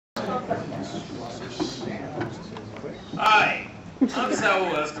Hi, I'm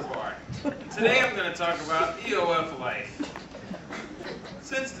Saul Escobar. Today I'm going to talk about EOF life.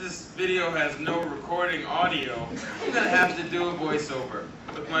 Since this video has no recording audio, I'm going to have to do a voiceover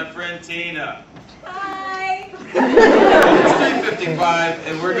with my friend Tina. Hi! It's 3:55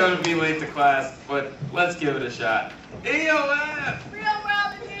 and we're going to be late to class, but let's give it a shot. EOF! Real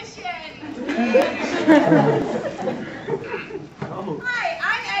World Edition! Hi,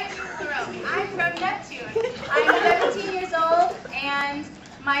 I'm Aggie Thoreau. I'm from Neptune. I'm 17 years old and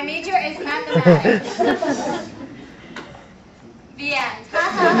my major is mathematics. The end. So, I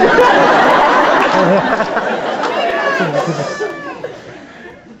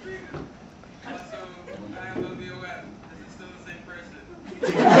love EOF. Is it still the same person?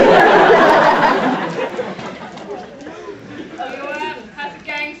 EOF has a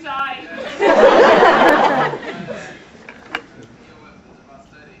gang sign.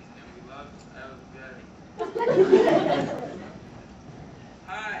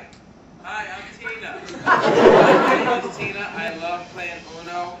 Hi, I'm Tina. My name is Tina. I love playing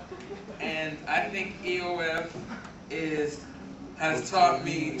Uno, and I think EOF has taught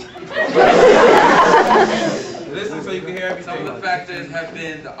me. Listen so you can hear everything. Some of the factors have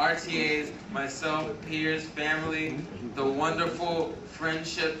been the RTAs, myself, peers, family, the wonderful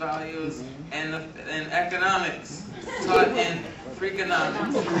friendship values, and economics, taught in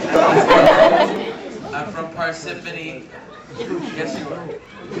Freakonomics. I'm from Parsippany. Yes, you are.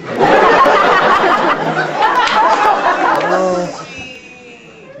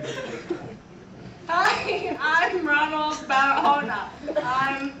 Hi, I'm Ronald Barahona.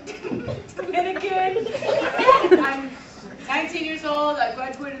 I'm Dominican. I'm 19 years old. I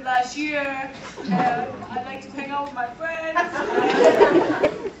graduated last year. I like to hang out with my friends.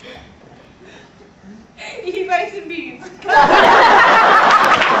 Eat rice and beans.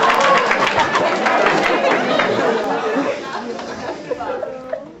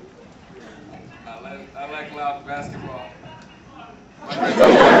 I like loud basketball.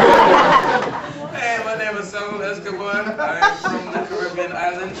 Hey, my name is Saul Escobar. I'm from the Caribbean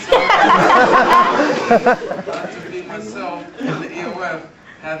islands. To be myself and the EOF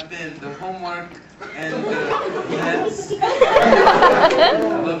have been the homework and the events. I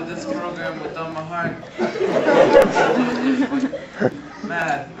love this program with all my heart.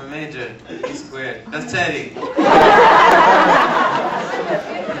 Math, my major, E squared. That's Teddy.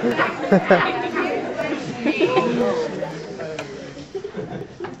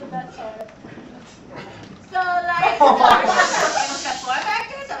 So, like, the four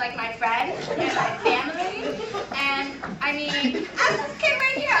factors are like my friends and my family, and I mean, I'm this kid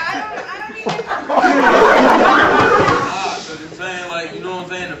right here. I don't even. So you're saying, like, you know what I'm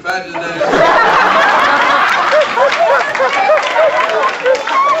saying? The factors that.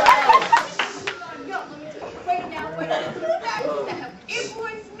 Yo, let me tell you right now, what the factors that have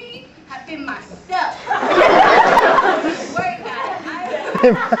influenced me have been myself. Worry about it.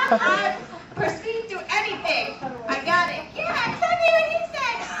 I proceed through anything. I got it. Yeah, exactly what he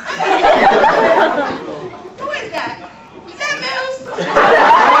said. Who is that? Is that Moose?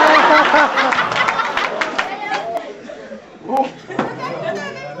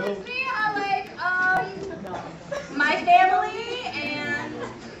 Me, I like my family and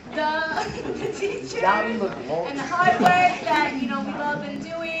the teachers and the hard work that we've all been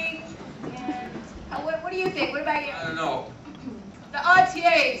doing. And what do you think? What about you? I don't know. The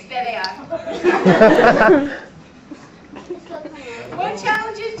RTAs, there they are. What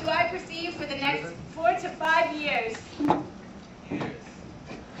challenges do I perceive for the next 4 to 5 years? Years.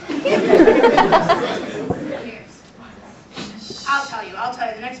 I'll tell you.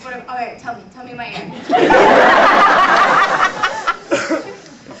 The next 4 to... Okay, tell me my answer.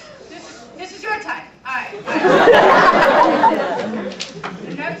 This is your time. All right.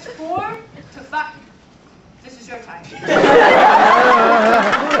 The next 4 to 5... This is your time.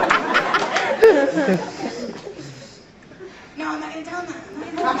 No, I'm not going to tell them that.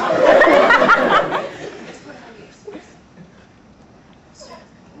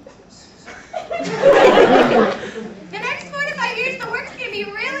 The next 4 to 5 years, the work's going to be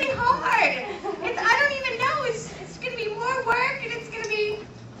really hard. I don't even know. It's going to be more work, and it's going to be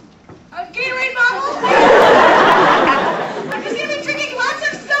a Gatorade bottle. I'm just going to be drinking lots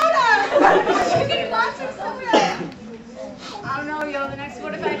of soda. I don't know, yo. The next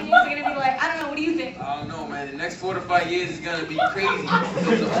 4 to 5 years are going to be like, I don't know. What do you think? I don't know, man. The next 4 to 5 years is going to be crazy.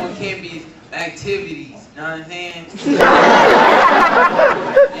 Because on campus activities. You know what I'm saying?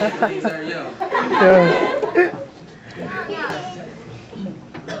 Yeah, things are yo.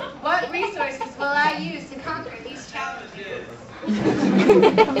 What resources will I use to conquer these challenges? I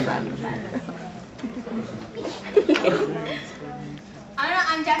don't know,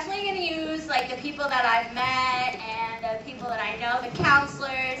 I'm definitely going to use like the people that I've met and the people that I know, the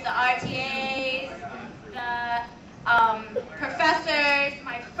counselors, the RTAs, the professors,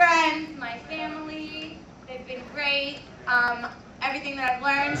 my friends, my family. They've been great. Everything that I've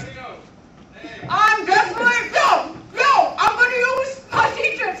learned. I'm definitely, I'm going to use my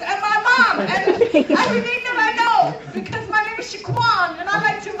teachers and my mom and everything that I know because my name is Shaquan and I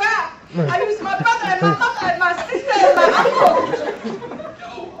like to rap. I use my brother and my mother and my sister and my uncle.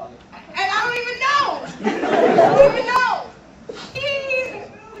 And I don't even know.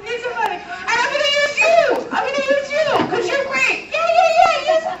 It's so funny. And I'm going to use you. Because you're great. Yeah.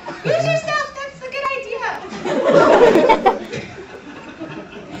 Use yourself. That's a good idea.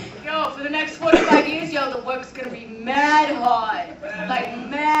 Yo, for the next 45 years, the work's going to be mad hard. Like,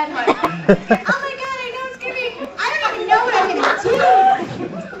 mad hard. Oh my God, I know it's going to be, I don't even know what I'm going to do.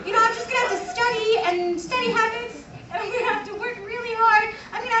 I'm just going to have to study habits. And I'm going to have to work really hard.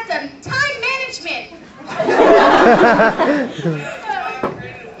 I'm going to have to time management.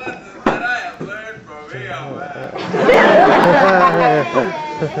 Greatest lessons that I have learned from EOS.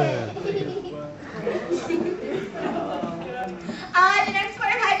 The next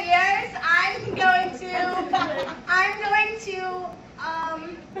 45 years, I'm going to,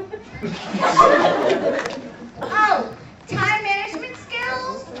 time management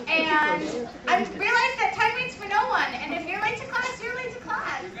skills, and I've realized that time waits for no one, and if you're late to class, you're late to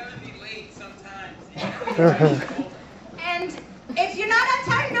class. You're going to be late sometimes. And if you're not on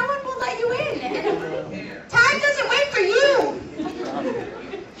time, no one will let you in. And time doesn't wait for you.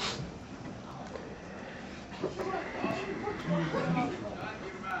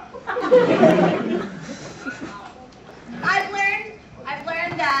 I've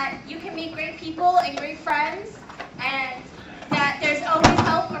learned that you can meet great people and great friends, and that there's always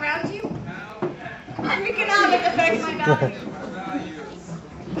help around you. Economic affects my values.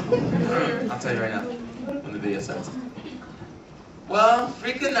 I'll tell you right now, when the video starts. Well,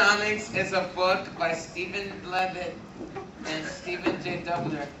 Freakonomics is a book by Stephen Levitt and Stephen J.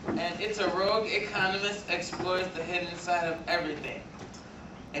 Dubner, and it's a rogue economist explores the hidden side of everything.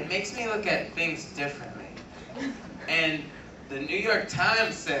 It makes me look at things differently. And the New York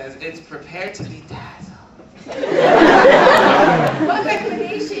Times says it's prepared to be dazzled. What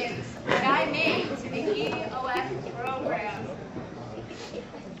recommendations would I make to the EOS program?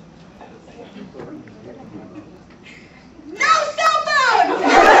 No cell phones!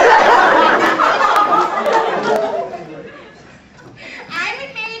 I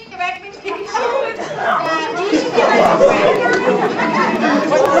would make the recommendation that we should get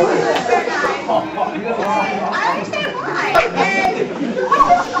I understand why. And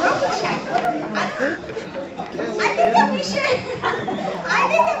what's this road check? I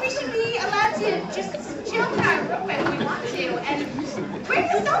think that we should be allowed to just chill in our room if we want to and bring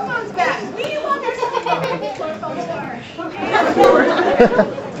the cell phones back. We want our cell phones back.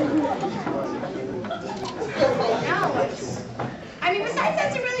 Besides,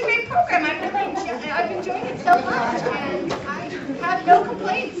 that's a really great program. I've enjoyed it so much, and I have no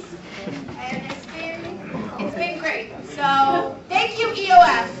complaints. And it's been great. So thank you,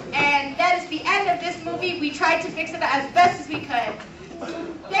 EOS. And that is the end of this movie. We tried to fix it as best as we could.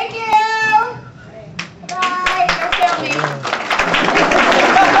 Thank you. Bye. We're filming.